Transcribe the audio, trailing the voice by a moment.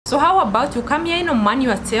So how about you come here in Oman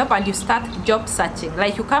yourself and you start job searching?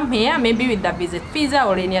 Like you come here maybe with the visit visa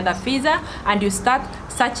or any other visa and you start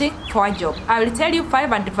searching for a job. I will tell you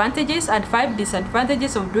 5 advantages and 5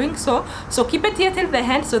 disadvantages of doing so. So keep it here till the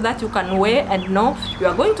end so that you can weigh and know you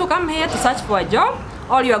are going to come here to search for a job,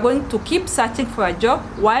 or you are going to keep searching for a job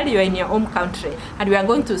while you are in your home country. And we are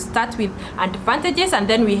going to start with advantages and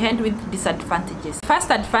then we end with disadvantages.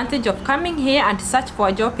 First advantage of coming here and search for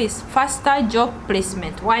a job is faster job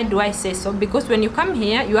placement. Why do I say so? Because when you come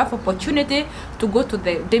here, you have opportunity to go to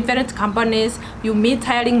the different companies, you meet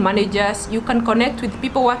hiring managers, you can connect with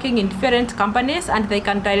people working in different companies and they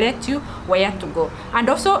can direct you where to go. And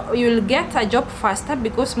also you will get a job faster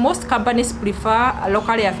because most companies prefer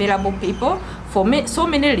locally available people for so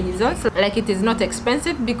many reasons. Like it is not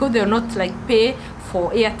expensive because they'll not like pay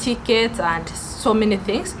for air tickets and so many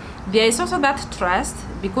things. There is also that trust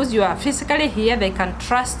because you are physically here, they can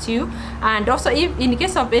trust you. And also if in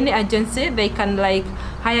case of any agency, they can like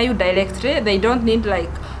hire you directly. They don't need like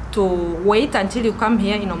to wait until you come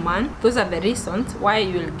here in Oman. Those are the reasons why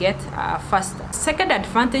you will get faster. Second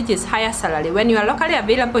advantage is higher salary. When you are locally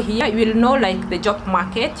available here, you will know like the job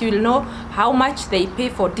market, you will know how much they pay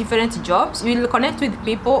for different jobs, you will connect with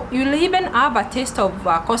people, you will even have a taste of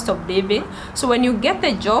cost of living. So when you get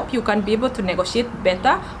the job, you can be able to negotiate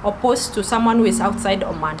better opposed to someone who is outside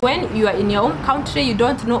Oman. When you are in your own country, you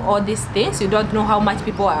don't know all these things, you don't know how much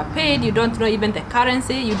people are paid, you don't know even the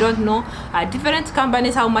currency, you don't know different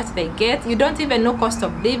companies how much they get, you don't even know cost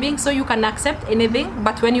of living, so you can accept anything.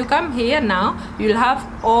 But when you come here now, you'll have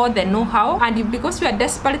all the know-how, and because you are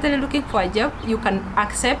desperately looking for a job, you can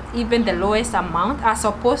accept even the lowest amount as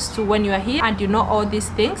opposed to when you are here and you know all these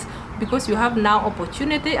things, because you have now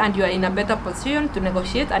opportunity and you are in a better position to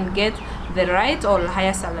negotiate and get the right or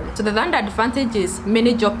higher salary. So the third advantage is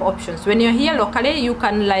many job options. When you're here locally, you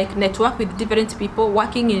can like network with different people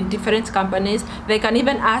working in different companies. They can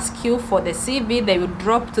even ask you for the CV. They will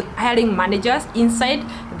drop to hiring managers inside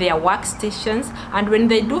their workstations, and when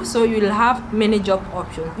they do so, you will have many job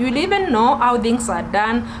options. You will even know how things are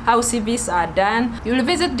done, how CVs are done. You will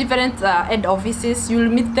visit different head offices, you will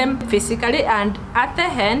meet them physically, and at the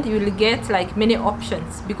end you will get like many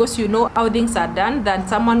options because you know how things are done than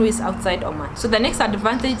someone who is outside Oman. So the next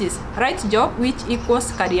advantage is right job, which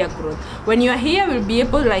equals career growth. When you are here, you'll be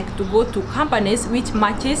able like to go to companies which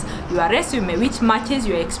matches your resume, which matches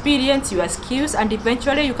your experience, your skills, and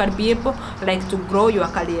eventually you can be able like to grow your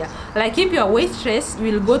career. Like if you're a waitress,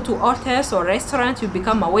 you will go to hotels or restaurants, you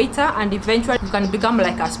become a waiter, and eventually you can become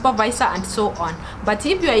like a supervisor and so on. But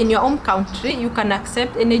if you are in your own country, you can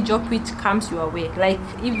accept any job which comes your way. Like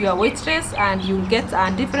if you are a waitress and you get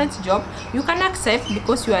a different job, you can accept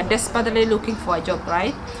because you are desperately looking for a job,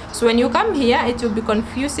 right? So when you come here, it will be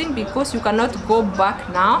confusing because you cannot go back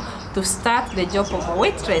now to start the job of a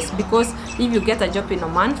waitress, because if you get a job in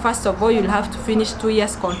Oman, first of all you'll have to finish 2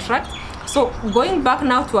 years contract. So going back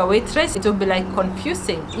now to a waitress, it will be like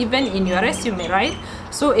confusing even in your resume, right?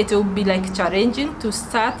 So it will be like challenging to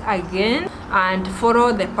start again and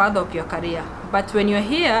follow the path of your career. But when you're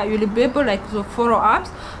here, you'll be able like to follow up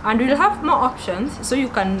and you'll have more options, so you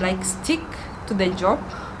can like stick to the job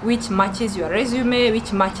which matches your resume,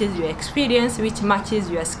 which matches your experience, which matches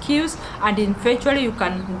your skills, and eventually you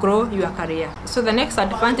can grow your career. So the next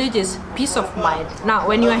advantage is peace of mind. Now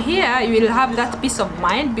when you are here, you will have that peace of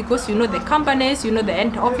mind because you know the companies, you know the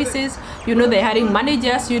end offices, you know the hiring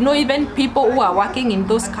managers, you know even people who are working in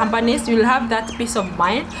those companies. You will have that peace of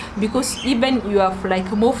mind because even you have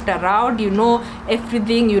like moved around, you know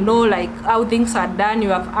everything, you know like how things are done, you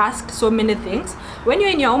have asked so many things. When you're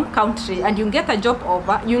in your home country and you get a job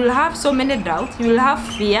over, you will have so many doubts, you will have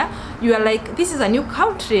fear. You are like, this is a new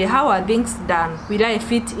country, how are things done? Will I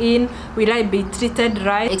fit in? Will I be treated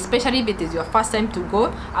right? Especially if it is your first time to go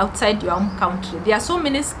outside your home country. There are so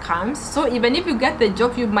many scams, so even if you get the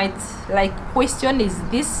job, you might like question, is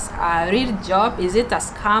this a real job? Is it a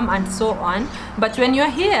scam? And so on. But when you're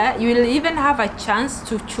here, you will even have a chance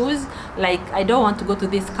to choose, like, I don't want to go to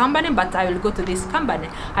this company, but I will go to this company.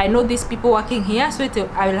 I know these people working here, so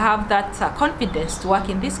I will have that confidence to work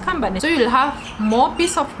in this company. So you'll have more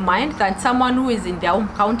peace of mind than someone who is in their own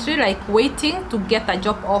country, like waiting to get a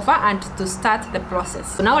job offer and to start the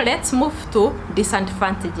process. So now let's move to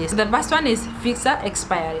disadvantages. The first one is visa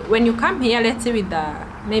expiry. When you come here, let's say with the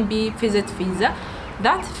maybe visit visa,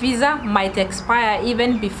 that visa might expire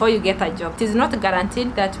even before you get a job. It is not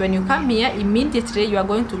guaranteed that when you come here immediately you are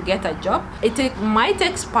going to get a job. It might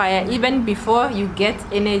expire even before you get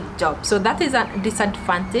any job. So that is a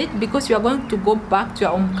disadvantage because you are going to go back to your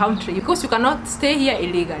home country, because you cannot stay here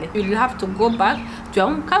illegally. You will have to go back to your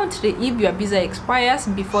home country if your visa expires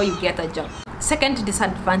before you get a job. second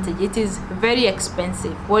disadvantage, it is very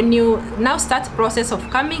expensive. When you now start process of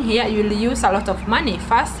coming here, you'll use a lot of money.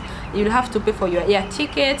 First, you'll have to pay for your air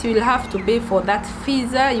ticket, you'll have to pay for that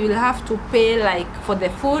visa, you'll have to pay like for the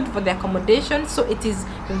food, for the accommodation. So it is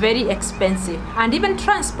very expensive. And even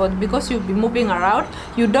transport, because you'll be moving around,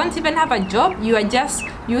 you don't even have a job, you are just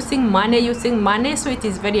using money, so it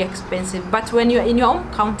is very expensive. But when you're in your own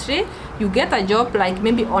country, you get a job like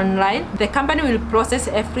maybe online, the company will process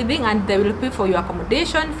everything and they will pay for your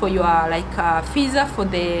accommodation, for your like visa, for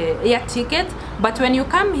the air ticket. But when you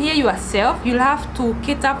come here yourself, you'll have to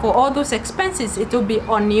cater for all those expenses. It will be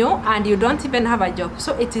on you and you don't even have a job.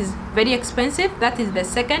 So it is very expensive. That is the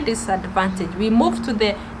second disadvantage. We move to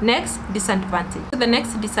the next disadvantage. So the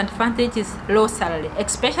next disadvantage is low salary,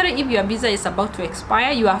 especially if your visa is about to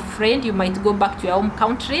expire. You are afraid you might go back to your home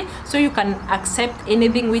country, so you can accept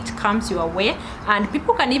anything which comes your way, and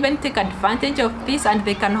people can even take advantage of this and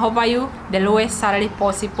they can offer you the lowest salary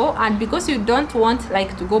possible. And because you don't want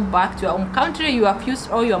like to go back to your home country, you have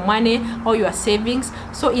used all your money, all your savings,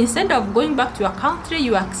 so instead of going back to your country,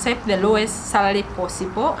 you accept the lowest salary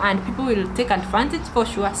possible, and people will take advantage for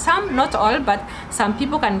sure. Some, not all, but some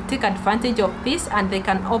people can take advantage of this and they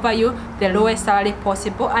can offer you the lowest salary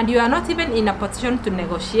possible, and you are not even in a position to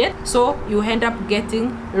negotiate, so you end up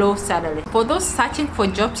getting low salary. For those searching for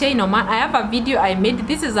jobs here in Oman, I have a video I made.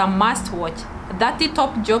 This is a must watch. 30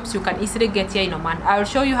 top jobs you can easily get here in Oman. I will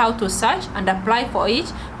show you how to search and apply for each.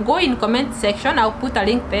 Go in comment section, I'll put a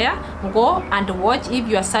link there. Go and watch if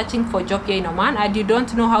you are searching for job here in Oman and you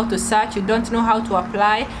don't know how to search, you don't know how to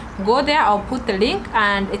apply. Go there, I'll put the link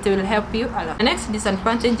and it will help you a lot. The next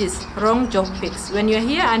disadvantage is wrong job picks. When you're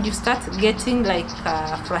here and you start getting like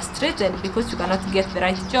frustrated because you cannot get the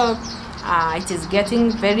right job, it is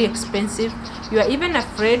getting very expensive, you are even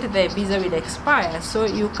afraid the visa will expire, so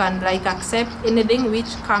you can like accept anything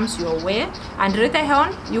which comes your way, and later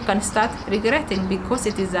on you can start regretting because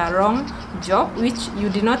it is a wrong job which you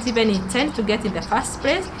did not even intend to get in the first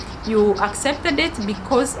place. You accepted it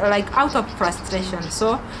because like out of frustration,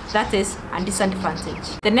 so that is a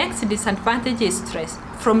disadvantage. The next disadvantage is stress.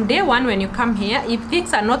 From day one when you come here, if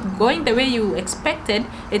things are not going the way you expected,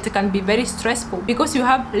 it can be very stressful because you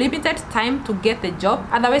have limited time to get the job.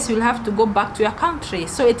 Otherwise you'll have to go back to your country,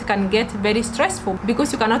 so it can get very stressful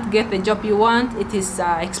because you cannot get the job you want. It is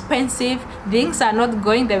expensive, things are not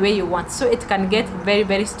going the way you want, so it can get very,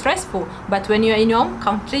 very stressful. But when you're in your own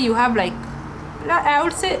country, you have like, I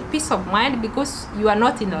would say, peace of mind because you are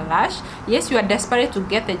not in a rush. Yes, you are desperate to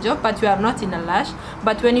get a job, but you are not in a rush.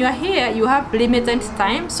 But when you are here, you have limited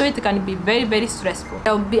time, so it can be very, very stressful.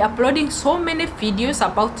 I'll be uploading so many videos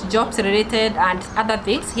about jobs related and other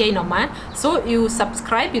things here in Oman, so you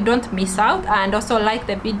subscribe, you don't miss out, and also like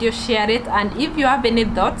the video, share it, and if you have any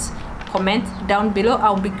thoughts, comment down below.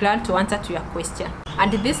 I'll be glad to answer to your question.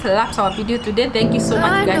 And this wraps our video today. Thank you so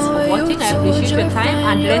much guys for watching. I appreciate your time,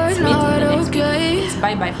 and let's meet in the next video.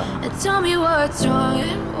 Bye bye for now. Tell me what's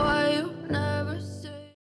wrong.